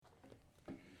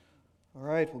All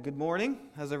right, well, good morning.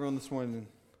 How's everyone this morning?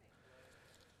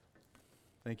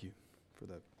 Thank you for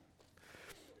that.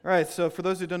 All right, so for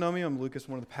those who don't know me, I'm Lucas,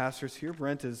 one of the pastors here.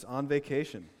 Brent is on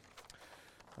vacation.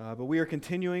 But we are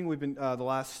continuing. We've been, the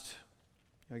last,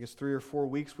 3 or 4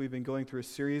 weeks, we've been going through a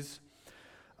series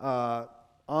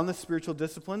on the spiritual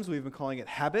disciplines. We've been calling it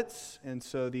habits. And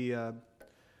so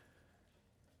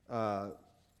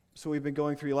So we've been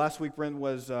going through. Last week, Brent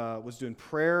was doing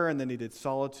prayer, and then he did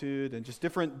solitude, and just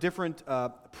different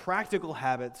practical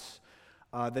habits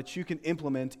that you can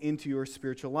implement into your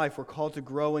spiritual life. We're called to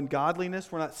grow in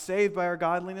godliness. We're not saved by our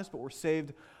godliness, but we're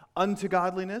saved unto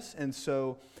godliness, and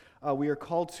so we are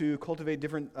called to cultivate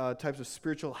different types of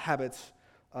spiritual habits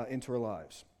into our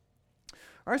lives.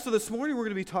 All right. So this morning we're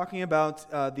going to be talking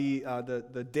about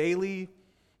the daily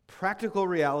practical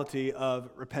reality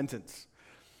of repentance.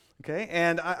 Okay,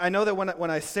 and I know that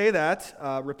when I say that,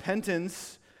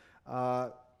 repentance,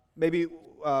 maybe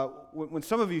when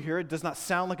some of you hear it, does not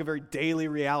sound like a very daily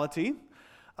reality.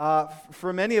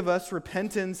 For many of us,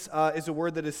 repentance is a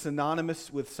word that is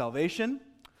synonymous with salvation.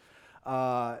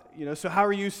 So how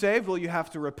are you saved? Well, you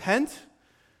have to repent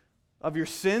of your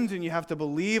sins, and you have to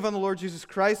believe on the Lord Jesus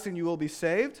Christ, and you will be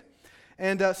saved.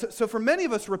 And so for many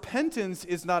of us, repentance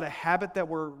is not a habit that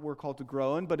we're called to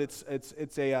grow in, but it's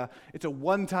a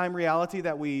one-time reality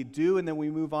that we do, and then we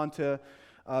move on to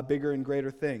bigger and greater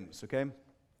things, okay?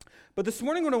 But this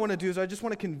morning what I want to do is I just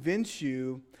want to convince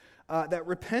you that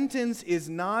repentance is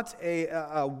not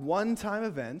a one-time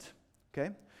event,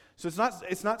 okay? So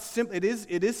it's not simple. It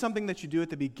is something that you do at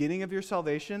the beginning of your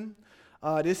salvation.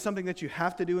 It is something that you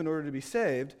have to do in order to be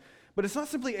saved. But it's not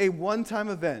simply a one-time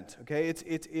event, okay?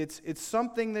 It's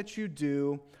something that you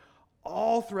do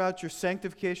all throughout your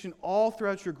sanctification, all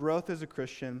throughout your growth as a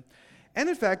Christian. And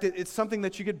in fact, it's something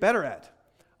that you get better at.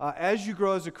 As you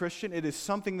grow as a Christian, it is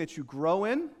something that you grow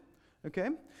in,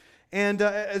 okay? And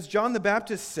as John the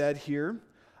Baptist said here,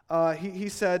 he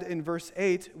said in verse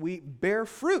 8, we bear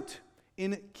fruit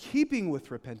in keeping with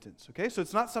repentance, okay? So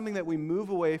it's not something that we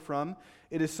move away from.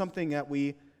 It is something that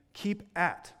we keep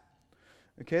at.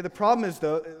 Okay, the problem is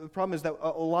that a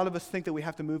lot of us think that we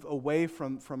have to move away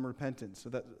from repentance.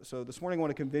 So this morning I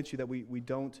want to convince you that we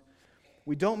don't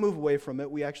move away from it.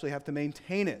 We actually have to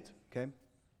maintain it. Okay,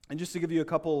 and just to give you a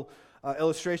couple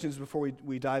illustrations before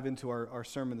we dive into our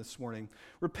sermon this morning,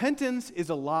 repentance is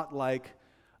a lot like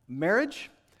marriage,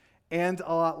 and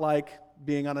a lot like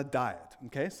being on a diet.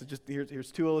 Okay, so just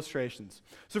here's two illustrations.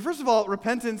 So first of all,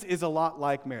 repentance is a lot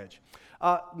like marriage.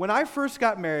 When I first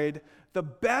got married, the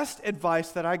best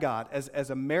advice that I got as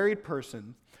a married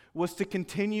person was to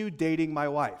continue dating my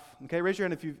wife. Okay, raise your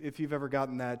hand if you've ever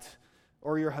gotten that,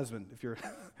 or your husband. If you're,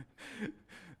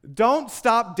 don't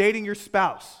stop dating your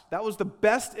spouse. That was the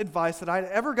best advice that I'd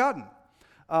ever gotten.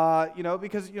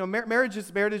 Because marriage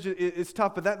is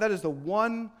tough, but that is the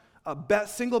one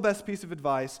single best piece of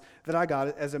advice that I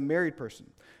got as a married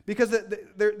person. Because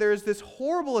there is this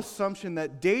horrible assumption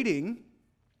that dating,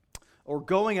 or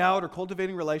going out or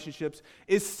cultivating relationships,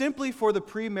 is simply for the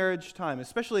pre-marriage time.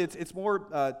 Especially it's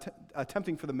more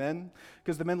tempting for the men,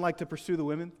 because the men like to pursue the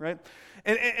women, right?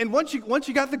 And once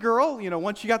you got the girl,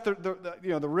 once you got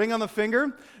the ring on the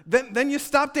finger, then you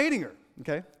stop dating her,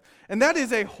 okay? And that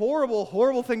is a horrible,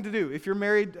 horrible thing to do. If you're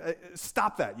married,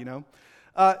 stop that,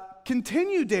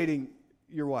 Continue dating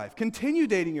your wife. Continue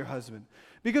dating your husband.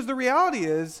 Because the reality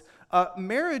is,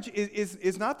 marriage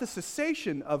is not the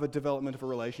cessation of a development of a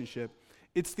relationship.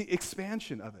 It's the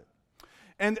expansion of it.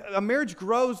 And a marriage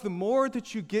grows the more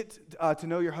that you get to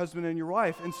know your husband and your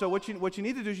wife. And so what you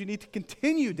need to do is you need to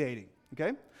continue dating,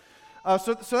 okay?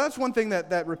 So that's one thing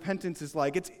that repentance is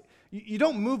like. You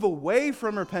don't move away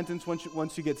from repentance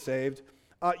once you get saved.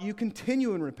 You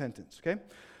continue in repentance, okay?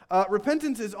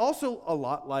 Repentance is also a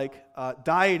lot like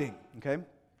dieting, okay?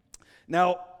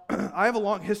 Now, I have a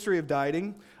long history of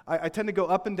dieting. I tend to go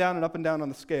up and down on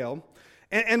the scale.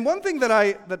 And one thing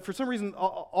that for some reason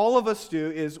all of us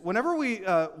do is whenever we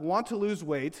want to lose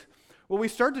weight, what we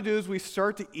start to do is we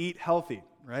start to eat healthy,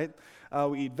 right?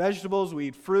 We eat vegetables, we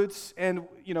eat fruits, and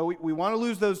we want to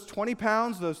lose those 20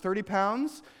 pounds, those 30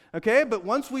 pounds, okay? But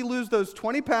once we lose those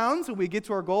 20 pounds and we get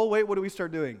to our goal weight, what do we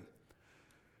start doing?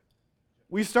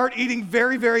 We start eating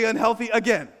very, very unhealthy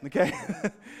again, okay?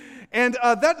 And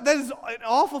that is an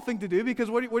awful thing to do,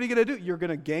 because what are you going to do? You're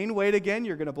going to gain weight again,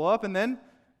 you're going to blow up, and then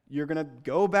you're going to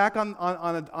go back on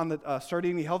the start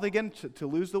eating healthy again to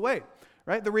lose the weight,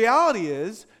 right? The reality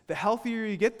is, the healthier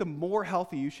you get, the more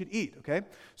healthy you should eat, okay?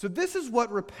 So this is what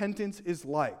repentance is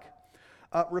like.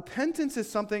 Repentance is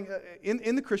something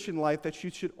in the Christian life that you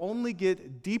should only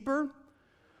get deeper,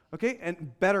 okay,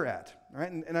 and better at,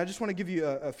 right? And I just want to give you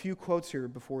a few quotes here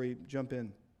before we jump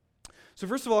in. So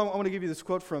first of all, I want to give you this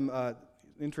quote from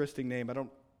interesting name.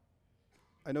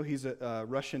 I know he's a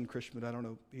Russian Christian, but I don't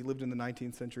know. He lived in the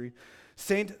 19th century.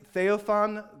 Saint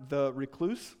Theophan the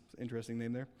Recluse. Interesting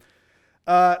name there.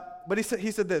 But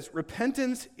he said this: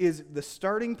 repentance is the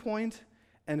starting point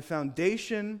and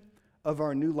foundation of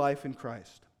our new life in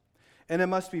Christ. And it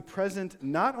must be present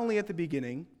not only at the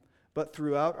beginning, but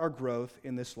throughout our growth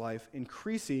in this life,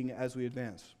 increasing as we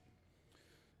advance.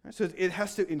 Right, so it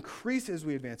has to increase as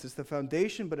we advance. It's the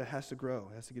foundation, but it has to grow.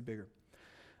 It has to get bigger.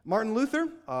 Martin Luther,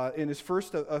 in his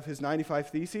first of his 95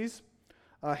 Theses,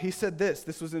 he said this.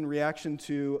 This was in reaction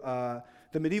to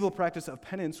the medieval practice of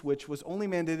penance, which was only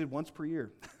mandated once per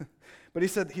year. But he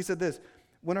said this: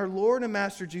 when our Lord and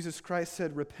Master Jesus Christ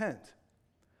said, repent,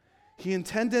 he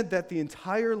intended that the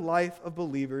entire life of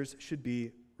believers should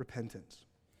be repentance.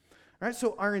 All right,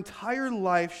 so our entire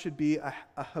life should be a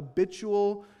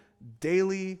habitual,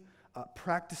 daily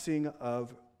practicing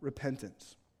of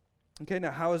repentance. Okay,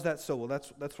 now how is that so? Well,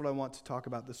 that's what I want to talk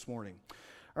about this morning.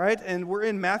 All right, and we're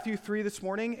in Matthew 3 this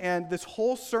morning, and this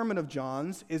whole sermon of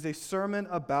John's is a sermon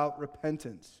about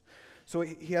repentance. So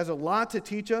he has a lot to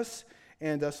teach us,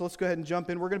 and so let's go ahead and jump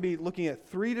in. We're going to be looking at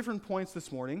 3 different points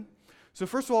this morning. So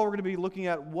first of all, we're going to be looking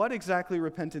at what exactly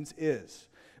repentance is.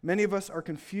 Many of us are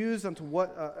confused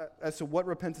as to what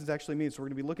repentance actually means. So we're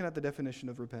going to be looking at the definition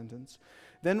of repentance,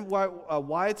 then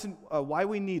why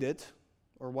we need it,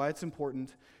 or why it's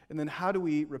important, and then how do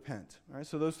we repent. All right,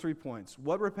 so those 3 points: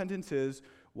 what repentance is,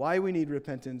 why we need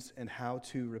repentance, and how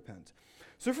to repent.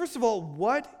 So first of all,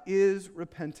 what is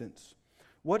repentance?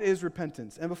 What is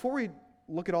repentance? And before we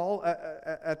look at all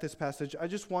at this passage, I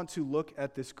just want to look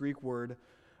at this Greek word,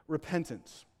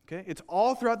 repentance. Okay, it's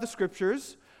all throughout the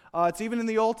Scriptures. It's even in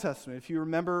the Old Testament. If you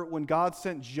remember when God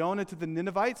sent Jonah to the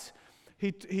Ninevites,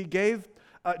 he gave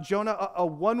Jonah a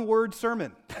one-word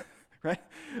sermon, right?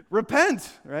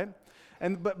 Repent, right?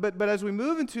 And but as we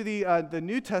move into the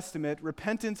New Testament,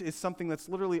 repentance is something that's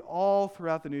literally all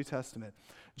throughout the New Testament.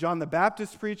 John the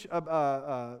Baptist preached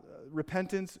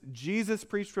repentance. Jesus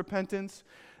preached repentance.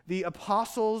 The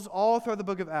apostles, all throughout the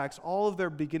book of Acts, all of their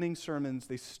beginning sermons,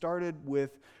 they started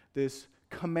with this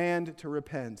command to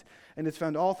repent. And it's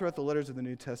found all throughout the letters of the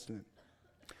New Testament.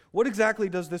 What exactly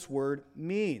does this word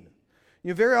mean?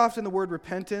 You know, very often the word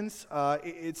repentance,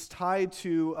 it's tied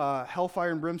to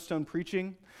hellfire and brimstone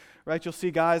preaching, right? You'll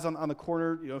see guys on the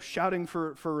corner, shouting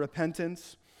for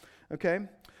repentance, okay?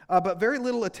 But very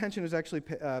little attention is actually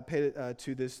paid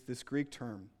to this Greek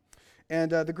term.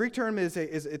 And the Greek term it's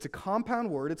a compound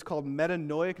word. It's called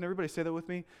metanoia. Can everybody say that with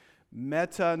me?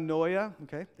 Metanoia,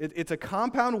 okay? It's a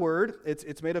compound word.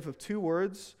 It's made up of 2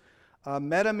 words.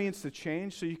 Meta means to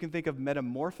change, so you can think of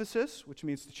metamorphosis, which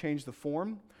means to change the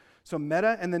form. So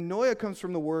meta, and then noia comes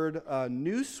from the word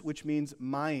nous, which means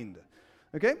mind.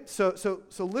 Okay? So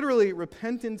literally,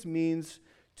 repentance means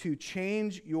to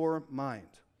change your mind.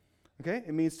 Okay?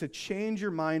 It means to change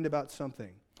your mind about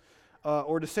something.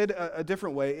 Or to say it a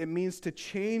different way, it means to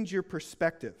change your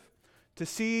perspective, to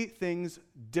see things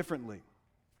differently.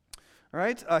 All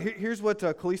right? Here's what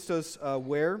Callistos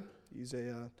Ware, he's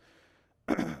an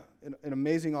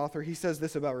amazing author. He says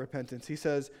this about repentance. He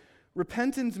says,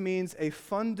 repentance means a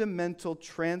fundamental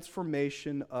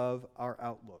transformation of our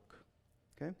outlook.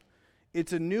 Okay?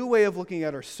 It's a new way of looking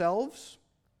at ourselves,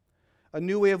 a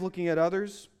new way of looking at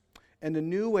others, and a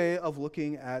new way of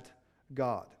looking at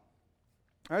God.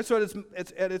 All right, so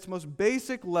at its most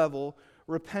basic level,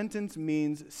 repentance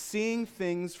means seeing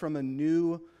things from a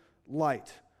new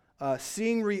light,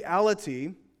 seeing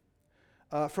reality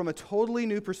from a totally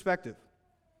new perspective.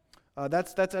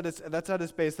 That's at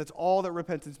its base. That's all that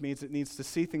repentance means. It needs to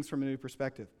see things from a new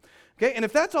perspective. Okay, and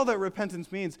if that's all that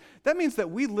repentance means, that means that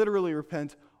we literally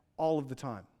repent all of the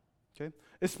time. Okay,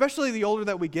 especially the older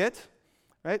that we get,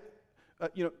 right?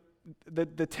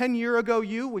 The 10-year ago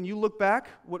you, when you look back,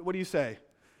 what do you say?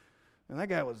 And that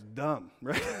guy was dumb,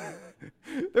 right?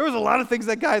 There was a lot of things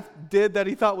that guy did that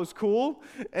he thought was cool,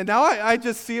 and now I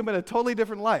just see him in a totally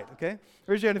different light, okay?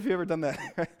 Raise your hand if you've ever done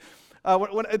that.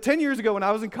 10 years ago when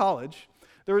I was in college,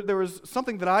 there was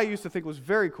something that I used to think was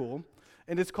very cool,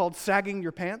 and it's called sagging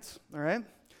your pants, all right?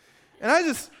 And I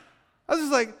was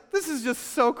just like, this is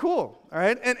just so cool, all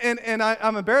right? And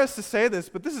I'm embarrassed to say this,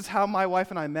 but this is how my wife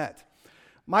and I met.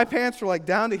 My pants were like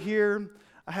down to here.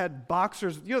 I had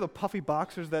boxers, the puffy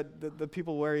boxers that the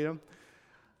people wear, I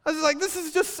was just like, this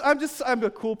is just, I'm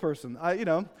a cool person.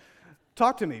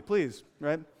 Talk to me, please,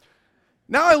 right?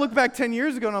 Now I look back 10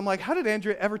 years ago and I'm like, how did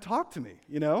Andrea ever talk to me,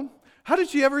 How did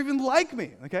she ever even like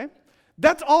me, okay?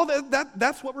 That's all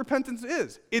that's what repentance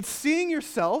is. It's seeing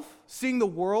yourself, seeing the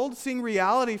world, seeing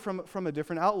reality from a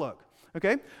different outlook,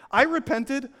 okay? I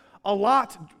repented a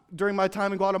lot during my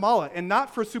time in Guatemala, and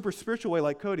not for a super spiritual way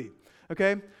like Cody,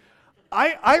 okay?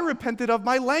 I repented of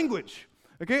my language,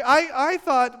 okay? I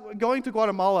thought going to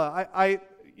Guatemala, I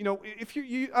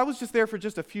was just there for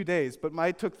just a few days, but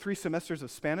I took 3 semesters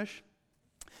of Spanish,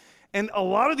 and a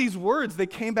lot of these words, they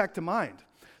came back to mind.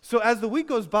 So as the week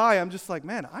goes by, I'm just like,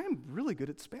 man, I am really good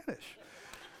at Spanish.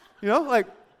 You know, like,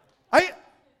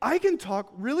 I can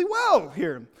talk really well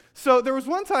here. So there was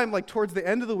one time, like towards the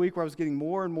end of the week, where I was getting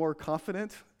more and more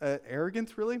confident,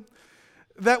 arrogant, really,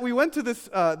 that we went to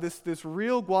this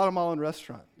real Guatemalan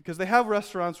restaurant, because they have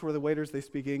restaurants where the waiters, they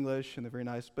speak English and they're very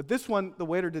nice. But this one, the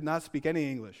waiter did not speak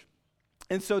any English.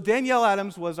 And so Danielle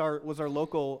Adams was our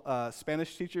local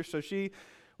Spanish teacher. So she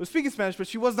was speaking Spanish, but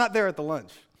she was not there at the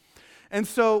lunch. And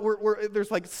so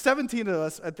there's like 17 of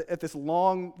us at this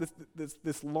long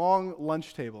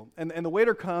lunch table. And the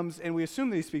waiter comes, and we assume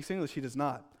that he speaks English. He does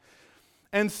not.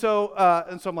 And so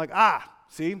I'm like,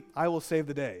 see, I will save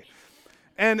the day.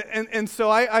 And so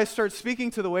I start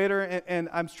speaking to the waiter, and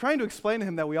I'm trying to explain to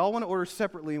him that we all want to order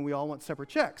separately and we all want separate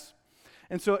checks.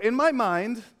 And so in my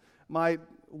mind, my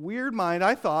weird mind,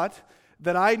 I thought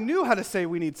that I knew how to say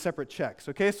we need separate checks.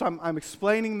 Okay, so I'm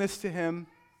explaining this to him,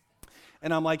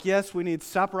 and I'm like, yes, we need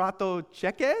separato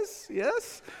cheques,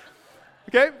 yes?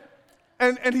 Okay,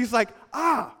 and he's like,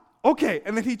 okay,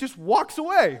 and then he just walks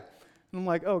away. And I'm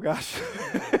like, oh gosh,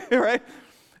 right?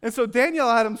 And so Danielle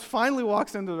Adams finally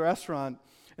walks into the restaurant,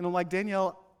 and I'm like,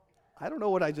 Danielle, I don't know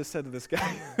what I just said to this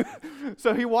guy.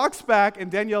 So he walks back, and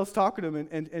Danielle's talking to him,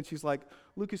 and she's like,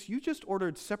 Lucas, you just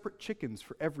ordered separate chickens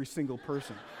for every single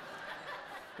person.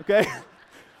 Okay?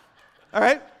 All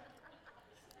right?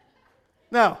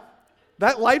 Now,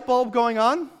 that light bulb going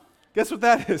on, guess what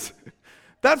that is?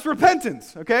 That's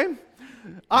repentance, okay?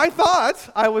 I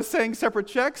thought I was saying separate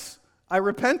checks. I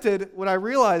repented when I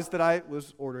realized that I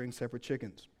was ordering separate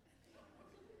chickens.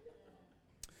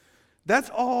 That's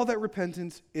all that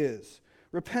repentance is.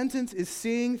 Repentance is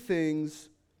seeing things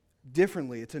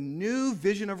differently. It's a new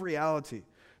vision of reality.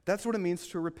 That's what it means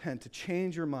to repent, to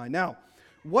change your mind. Now,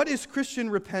 what is Christian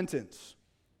repentance?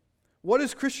 What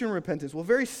is Christian repentance? Well,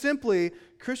 very simply,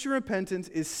 Christian repentance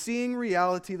is seeing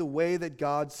reality the way that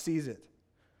God sees it.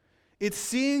 It's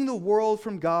seeing the world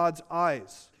from God's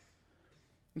eyes.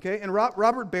 Okay, and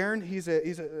Robert Barron, he's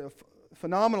a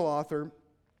phenomenal author.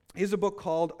 He has a book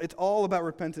called, it's all about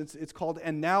repentance. It's called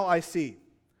And Now I See.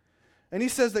 And he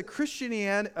says that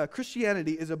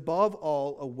Christianity is above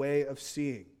all a way of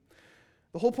seeing.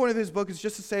 The whole point of his book is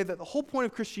just to say that the whole point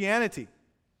of Christianity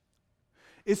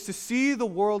is to see the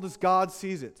world as God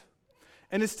sees it.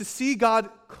 And it's to see God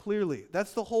clearly.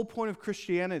 That's the whole point of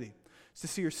Christianity. It's to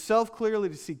see yourself clearly,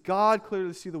 to see God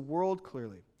clearly, to see the world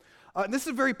clearly. And this is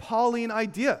a very Pauline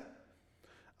idea.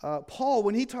 Paul,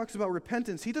 when he talks about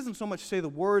repentance, he doesn't so much say the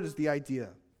word as the idea.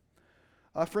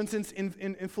 For instance,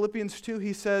 in Philippians 2,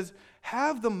 he says,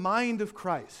 have the mind of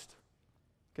Christ.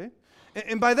 Okay?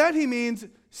 And by that he means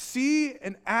see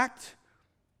and act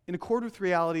in accord with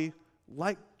reality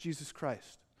like Jesus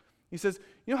Christ. He says,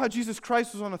 you know how Jesus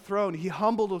Christ was on a throne, he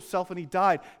humbled himself and he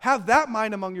died. Have that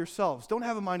mind among yourselves. Don't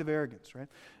have a mind of arrogance, right?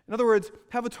 In other words,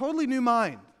 have a totally new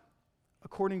mind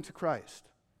according to Christ.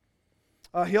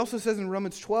 He also says in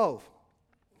Romans 12,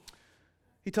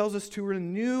 he tells us to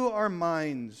renew our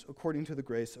minds according to the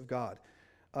grace of God.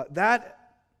 That,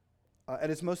 at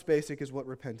its most basic, is what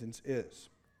repentance is.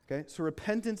 Okay? So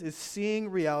repentance is seeing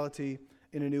reality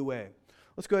in a new way.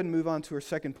 Let's go ahead and move on to our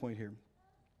second point here.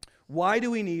 Why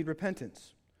do we need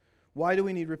repentance? Why do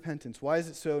we need repentance? Why is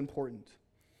it so important?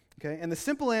 Okay? And the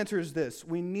simple answer is this.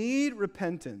 We need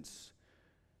repentance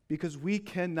because we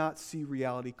cannot see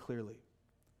reality clearly.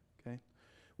 Okay?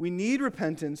 We need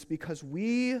repentance because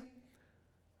we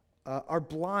are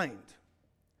blind.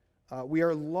 We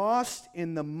are lost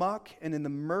in the muck and in the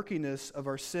murkiness of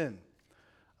our sin.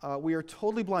 We are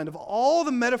totally blind. Of all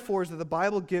the metaphors that the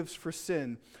Bible gives for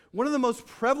sin, one of the most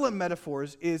prevalent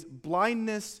metaphors is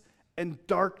blindness and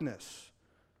darkness.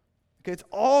 Okay, it's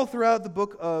all throughout the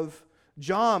book of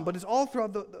John, but it's all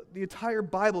throughout the entire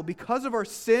Bible. Because of our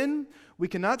sin, we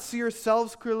cannot see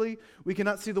ourselves clearly. We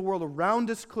cannot see the world around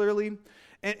us clearly.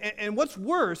 And what's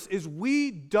worse is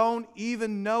we don't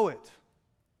even know it.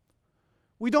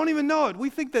 We don't even know it.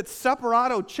 We think that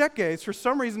separato cheques for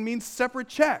some reason means separate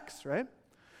checks, right?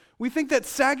 We think that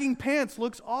sagging pants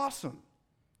looks awesome,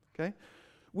 okay?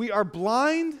 We are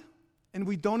blind and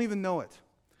we don't even know it.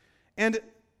 And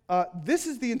this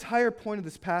is the entire point of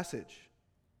this passage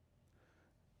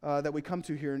that we come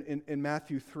to here in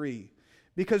Matthew 3.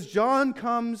 Because John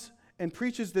comes and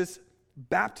preaches this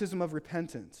baptism of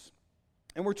repentance.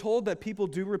 And we're told that people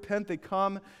do repent, they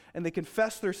come and they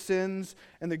confess their sins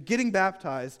and they're getting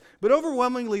baptized. But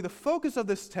overwhelmingly, the focus of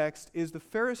this text is the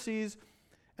Pharisees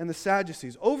and the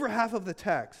Sadducees. Over half of the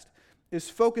text is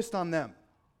focused on them.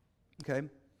 Okay?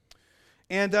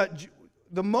 And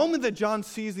the moment that John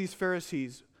sees these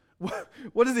Pharisees,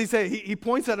 what does he say? He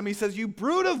points at them, he says, "You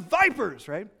brood of vipers,"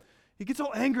 right? He gets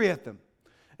all angry at them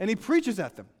and he preaches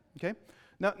at them. Okay?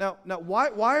 Now,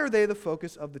 why are they the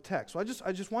focus of the text? Well,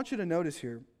 I just want you to notice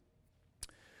here.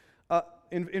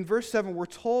 In verse 7, we're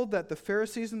told that the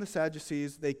Pharisees and the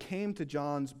Sadducees, they came to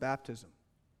John's baptism.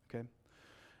 Okay,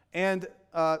 and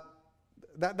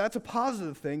that's a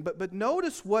positive thing. But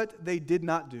notice what they did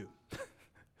not do.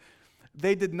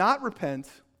 They did not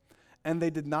repent, and they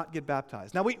did not get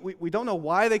baptized. Now we don't know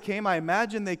why they came. I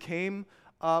imagine they came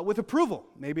with approval.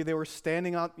 Maybe they were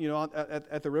standing out,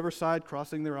 at the riverside,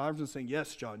 crossing their arms and saying,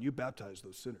 "Yes, John, you baptize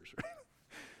those sinners."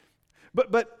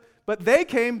 but they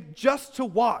came just to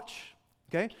watch.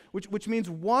 Okay, which means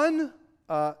one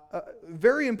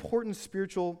very important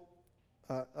spiritual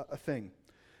thing.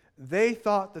 They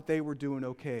thought that they were doing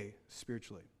okay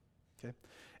spiritually. Okay,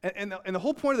 and the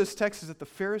whole point of this text is that the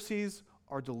Pharisees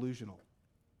are delusional.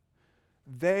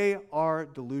 They are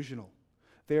delusional.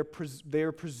 They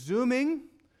are presuming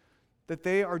that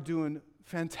they are doing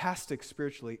fantastic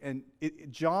spiritually. And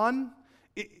John,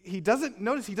 he doesn't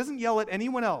yell at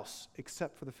anyone else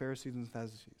except for the Pharisees and the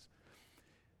Sadducees.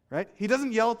 Right? He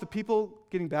doesn't yell at the people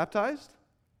getting baptized.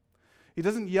 He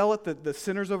doesn't yell at the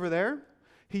sinners over there.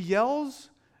 He yells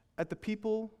at the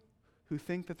people who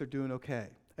think that they're doing okay.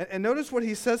 And notice what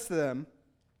he says to them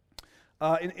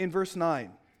in verse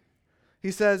 9.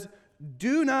 He says,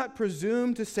 "Do not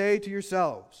presume to say to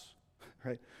yourselves,"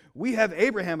 right? "We have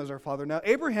Abraham as our father." Now,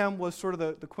 Abraham was sort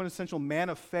of the quintessential man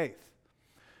of faith.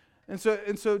 And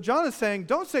so John is saying,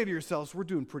 don't say to yourselves, "We're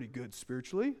doing pretty good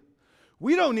spiritually.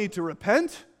 We don't need to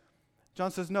repent." John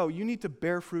says, no, you need to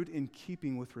bear fruit in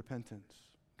keeping with repentance.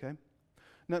 Okay?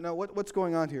 Now what's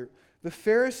going on here? The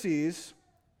Pharisees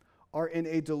are in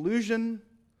a delusion.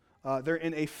 They're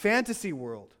in a fantasy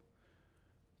world.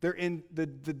 They're in the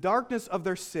darkness of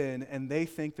their sin, and they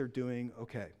think they're doing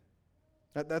okay.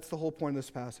 That's the whole point of this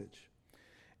passage.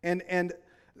 And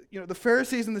the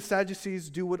Pharisees and the Sadducees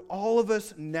do what all of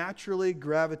us naturally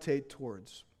gravitate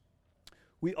towards.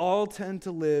 We all tend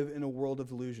to live in a world of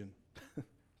delusion.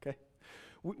 Okay?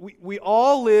 We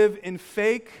all live in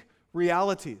fake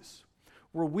realities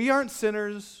where we aren't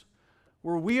sinners,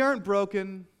 where we aren't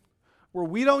broken, where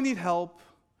we don't need help,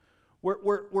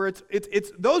 where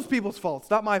it's those people's fault.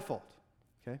 It's not my fault.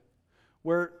 Okay?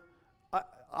 Where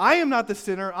I am not the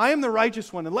sinner, I am the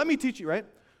righteous one. And let me teach you, right?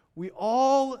 We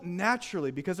all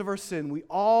naturally, because of our sin, we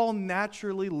all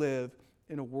naturally live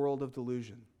in a world of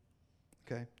delusion.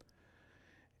 Okay?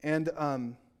 And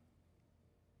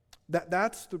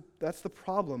that's the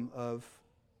problem of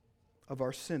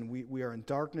our sin. We are in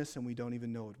darkness and we don't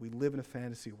even know it. We live in a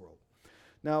fantasy world.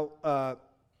 Now,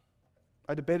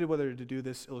 I debated whether to do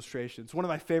this illustration. It's one of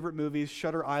my favorite movies,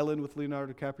 Shutter Island with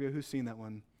Leonardo DiCaprio. Who's seen that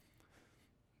one?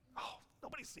 Oh,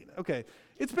 nobody's seen it. Okay.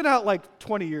 It's been out like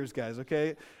 20 years, guys,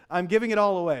 okay? I'm giving it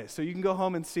all away, so you can go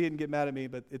home and see it and get mad at me,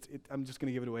 but I'm just going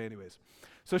to give it away anyways.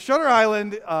 So Shutter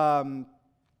Island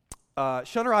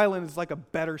is like a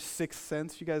better Sixth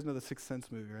Sense. You guys know the Sixth Sense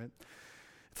movie, right?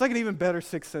 It's like an even better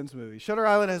Sixth Sense movie. Shutter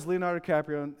Island has Leonardo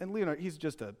DiCaprio, and Leonardo, he's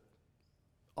just an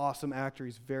awesome actor.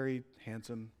 He's very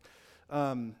handsome.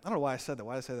 I don't know why I said that.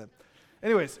 Why did I say that?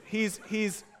 Anyways,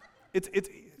 it's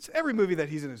every movie that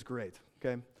he's in is great,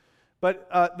 okay?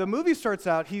 But the movie starts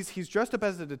out, he's dressed up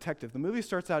as a detective. The movie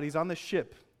starts out, he's on the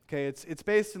ship, okay? It's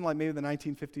based in like maybe the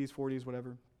 1950s, 40s,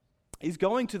 whatever. He's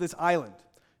going to this island.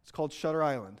 It's called Shutter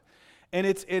Island. And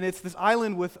it's this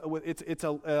island it's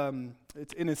an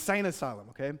insane asylum,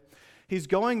 okay? He's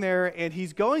going there, and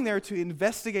he's going there to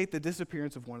investigate the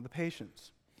disappearance of one of the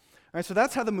patients. All right, so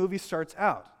that's how the movie starts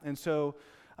out. And so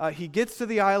he gets to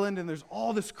the island, and there's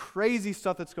all this crazy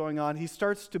stuff that's going on. He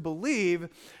starts to believe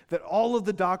that all of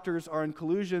the doctors are in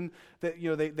collusion, that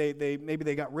maybe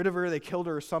they got rid of her, they killed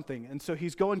her or something. And so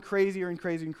he's going crazier and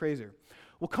crazier and crazier.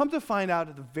 We'll come to find out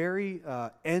at the very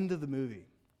end of the movie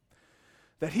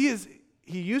that he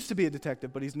used to be a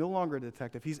detective, but he's no longer a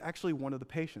detective. He's actually one of the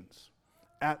patients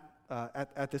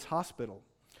at this hospital.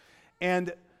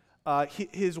 And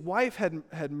his wife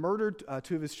had murdered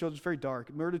two of his children. It's very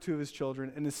dark. Murdered two of his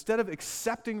children. And instead of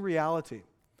accepting reality,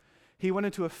 he went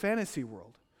into a fantasy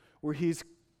world where he's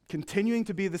continuing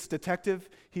to be this detective.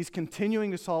 He's continuing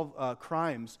to solve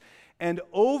crimes. And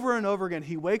over again,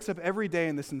 he wakes up every day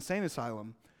in this insane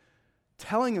asylum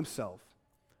telling himself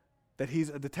that he's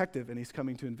a detective and he's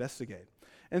coming to investigate.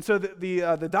 And so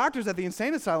the doctors at the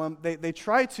insane asylum, they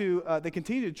continue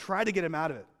to try to get him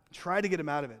out of it,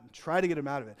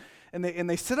 and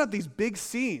they set up these big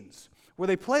scenes where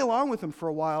they play along with him for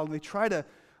a while, and they try to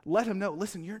let him know,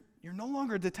 listen, you're no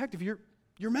longer a detective, you're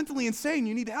mentally insane,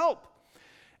 you need help.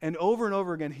 And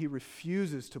over again, he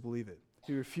refuses to believe it.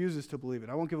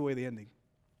 I won't give away the ending,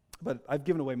 but I've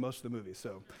given away most of the movie,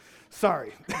 so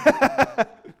sorry.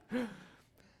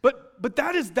 But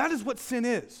that is what sin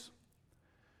is.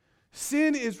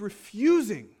 Sin is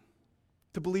refusing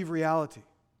to believe reality.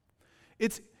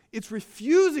 It's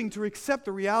refusing to accept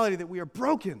the reality that we are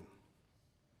broken,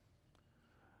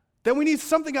 that we need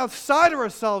something outside of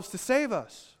ourselves to save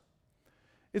us.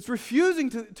 It's refusing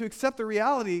to accept the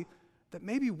reality that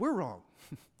maybe we're wrong,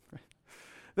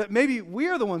 that maybe we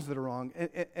are the ones that are wrong,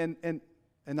 and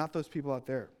not those people out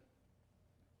there.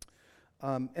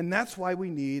 And that's why we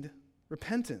need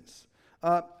repentance.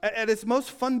 At its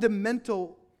most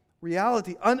fundamental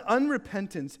reality,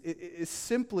 unrepentance is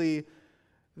simply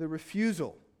the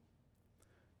refusal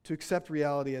to accept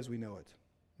reality as we know it.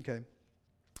 Okay?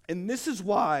 And this is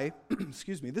why,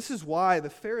 the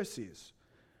Pharisees,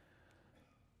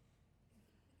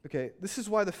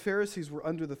 were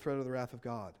under the threat of the wrath of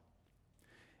God.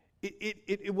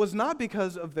 It was not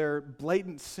because of their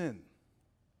blatant sin.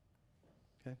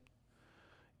 Okay?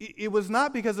 It was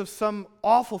not because of some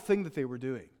awful thing that they were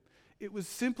doing. It was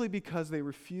simply because they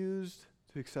refused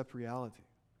to accept reality.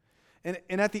 And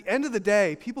at the end of the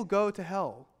day, people go to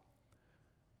hell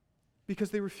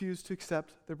because they refuse to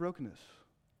accept their brokenness.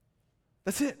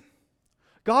 That's it.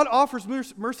 God offers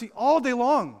mercy all day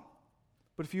long,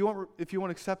 but if you want to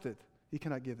accept it, He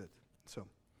cannot give it.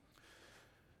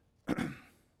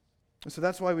 So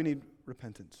that's why we need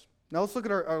repentance. Now let's look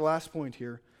at our last point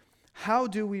here. How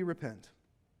do we repent?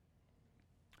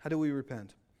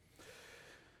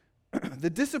 The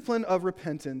discipline of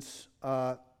repentance,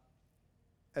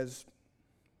 as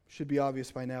should be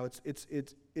obvious by now,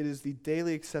 it is the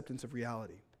daily acceptance of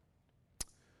reality.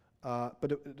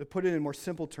 But to put it in more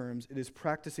simple terms, it is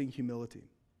practicing humility.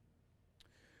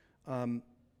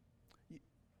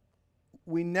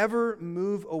 We never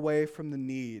move away from the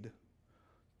need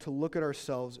to look at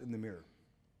ourselves in the mirror.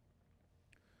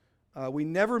 We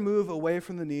never move away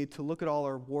from the need to look at all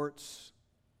our warts,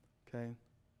 okay,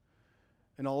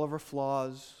 and all of our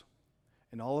flaws,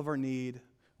 and all of our need.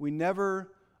 We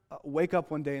never wake up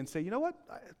one day and say, you know what,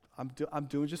 I'm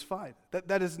doing just fine.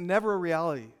 That is never a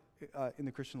reality in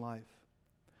the Christian life.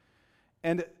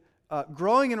 And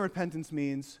growing in repentance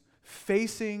means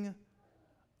facing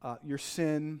your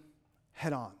sin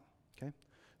head on. Okay,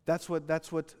 that's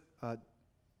what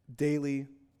daily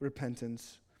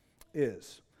repentance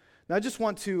is. Now, I just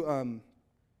want to,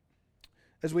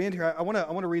 as we end here, I want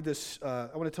to read this. I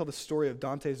want to tell the story of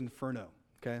Dante's Inferno.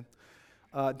 Okay,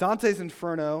 Dante's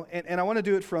Inferno, and I want to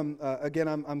do it from again.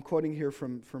 I'm quoting here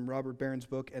from Robert Barron's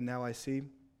book, And Now I See.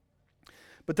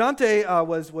 But Dante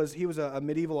was a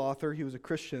medieval author. He was a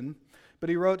Christian, but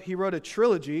he wrote a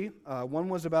trilogy. One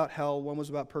was about hell, one was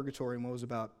about purgatory, and one was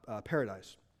about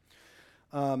paradise.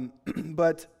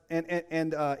 But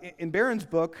in Barron's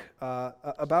book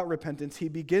about repentance, he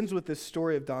begins with this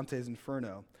story of Dante's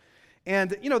Inferno,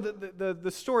 and you know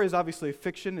the story is obviously a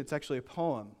fiction. It's actually a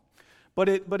poem, but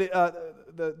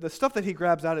the stuff that he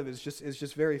grabs out of it is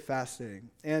just very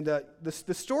fascinating. And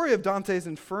the story of Dante's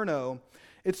Inferno.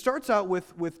 It starts out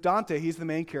with Dante. He's the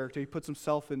main character. He puts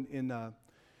himself in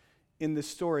this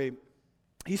story.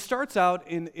 He starts out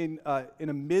in a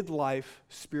midlife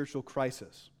spiritual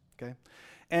crisis. Okay,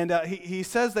 and he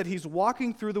says that he's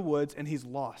walking through the woods and he's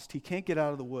lost. He can't get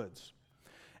out of the woods,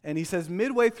 and he says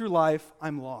midway through life,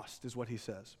 I'm lost, is what he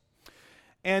says.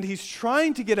 And he's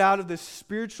trying to get out of this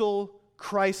spiritual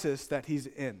crisis that he's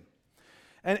in.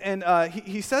 And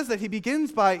he says that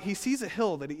he sees a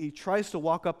hill, that he tries to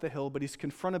walk up the hill, but he's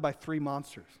confronted by 3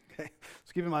 monsters. Okay,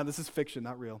 so keep in mind, this is fiction,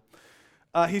 not real.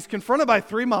 He's confronted by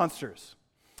 3 monsters,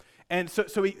 and so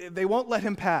they won't let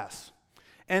him pass.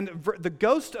 And the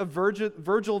ghost of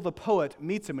Virgil the poet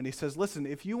meets him, and he says, listen,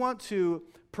 if you want to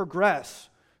progress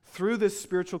through this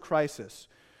spiritual crisis,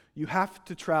 you have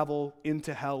to travel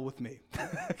into hell with me.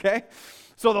 Okay?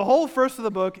 So the whole first of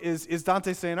the book is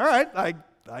Dante saying, all right,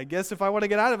 I guess if I want to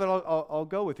get out of it, I'll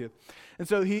go with you. And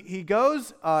so he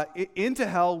goes into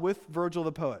hell with Virgil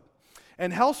the poet.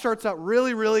 And hell starts out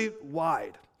really, really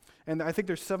wide. And I think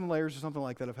there's 7 layers or something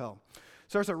like that of hell.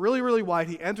 Starts out really, really wide.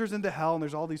 He enters into hell, and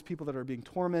there's all these people that are being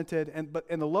tormented. And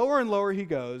the lower and lower he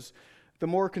goes, the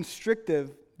more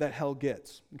constrictive that hell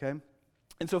gets. Okay?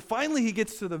 And so finally he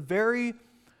gets to the very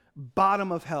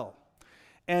bottom of hell.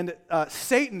 And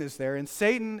Satan is there, and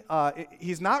Satan,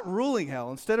 he's not ruling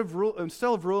hell. Instead of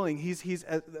ruling, he's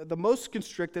the most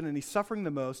constricted, and he's suffering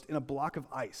the most in a block of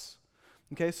ice.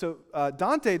 Okay, so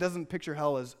Dante doesn't picture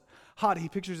hell as hot. He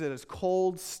pictures it as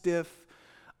cold, stiff,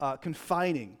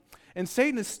 confining. And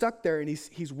Satan is stuck there, and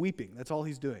he's weeping. That's all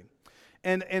he's doing.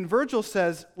 And Virgil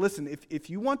says, listen, if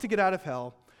you want to get out of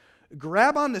hell,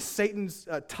 grab onto Satan's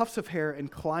tufts of hair and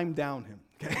climb down him.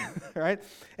 Okay, all right.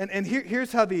 And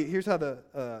here's how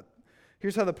the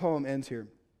poem ends here.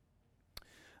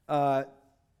 Let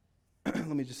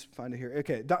me just find it here.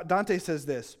 Okay, Dante says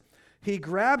this: he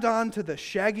grabbed onto the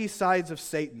shaggy sides of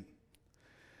Satan.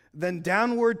 Then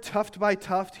downward, tuft by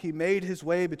tuft, he made his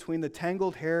way between the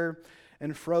tangled hair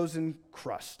and frozen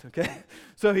crust. Okay,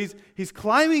 so he's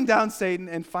climbing down Satan,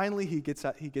 and finally he gets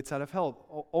out of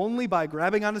hell only by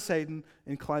grabbing onto Satan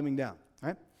and climbing down.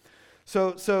 Right.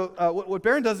 So what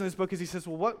Barron does in his book is he says,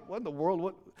 well, what in the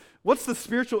world? What's the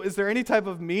spiritual? Is there any type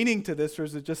of meaning to this, or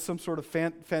is it just some sort of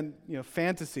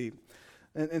fantasy?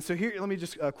 And so here, let me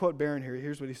just quote Barron here.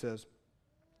 Here's what he says.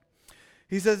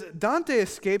 He says, Dante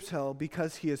escapes hell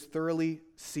because he has thoroughly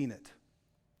seen it,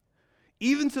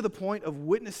 even to the point of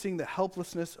witnessing the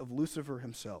helplessness of Lucifer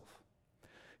himself.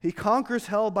 He conquers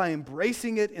hell by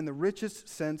embracing it in the richest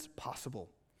sense possible,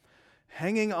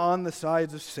 hanging on the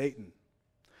sides of Satan.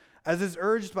 As is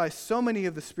urged by so many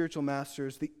of the spiritual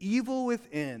masters, the evil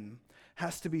within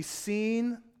has to be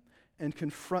seen and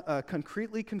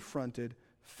concretely confronted,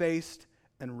 faced,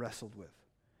 and wrestled with.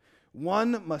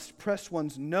 One must press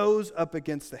one's nose up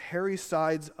against the hairy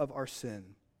sides of our sin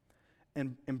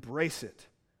and embrace it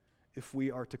if we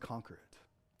are to conquer it.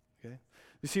 Okay?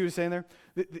 You see what he's saying there?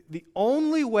 The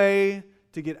only way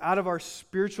to get out of our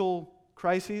spiritual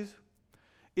crises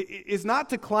is not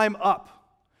to climb up,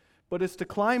 but it's to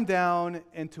climb down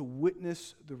and to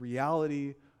witness the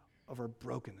reality of our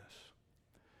brokenness.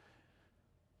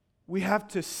 We have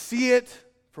to see it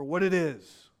for what it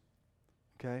is.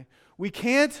 Okay? We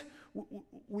can't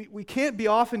be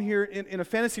off in here in a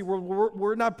fantasy world where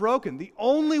we're not broken. The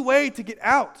only way to get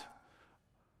out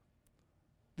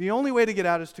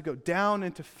is to go down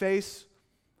and to face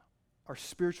our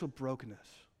spiritual brokenness.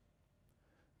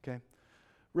 Okay?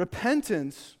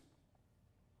 Repentance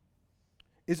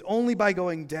is only by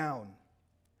going down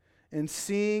and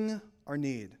seeing our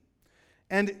need.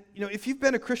 And, if you've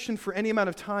been a Christian for any amount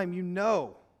of time, you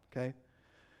know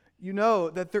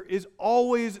that there is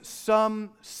always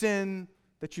some sin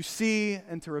that you see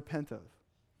and to repent of.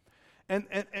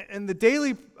 And the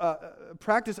daily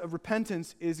practice of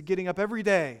repentance is getting up every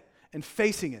day and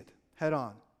facing it head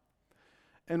on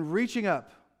and reaching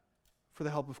up for the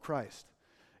help of Christ.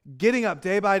 Getting up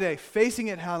day by day, facing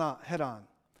it head on.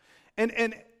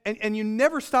 And you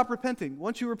never stop repenting.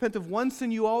 Once you repent of one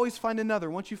sin, you always find another.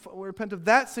 Once you repent of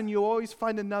that sin, you always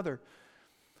find another.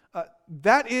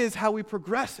 That is how we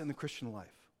progress in the Christian life.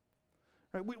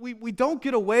 Right? We don't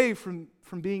get away from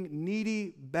being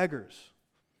needy beggars.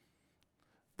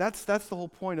 That's the whole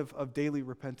point of daily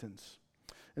repentance.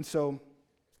 And so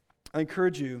I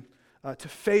encourage you to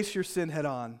face your sin head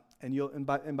on, and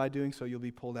by doing so, you'll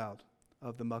be pulled out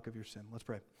of the muck of your sin. Let's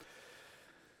pray.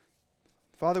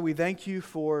 Father, we thank you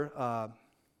for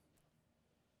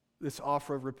this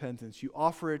offer of repentance. You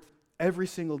offer it every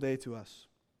single day to us.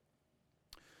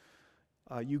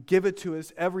 You give it to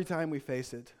us every time we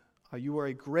face it. You are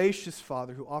a gracious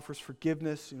Father who offers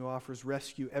forgiveness and who offers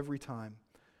rescue every time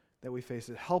that we face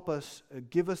it. Help us,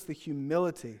 give us the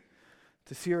humility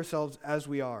to see ourselves as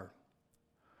we are,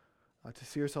 to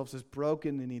see ourselves as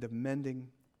broken, in need of mending,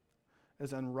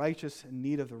 as unrighteous, in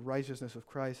need of the righteousness of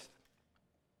Christ.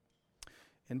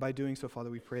 And by doing so, Father,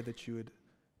 we pray that you would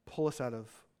pull us out of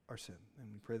our sin. And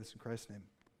we pray this in Christ's name.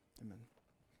 Amen.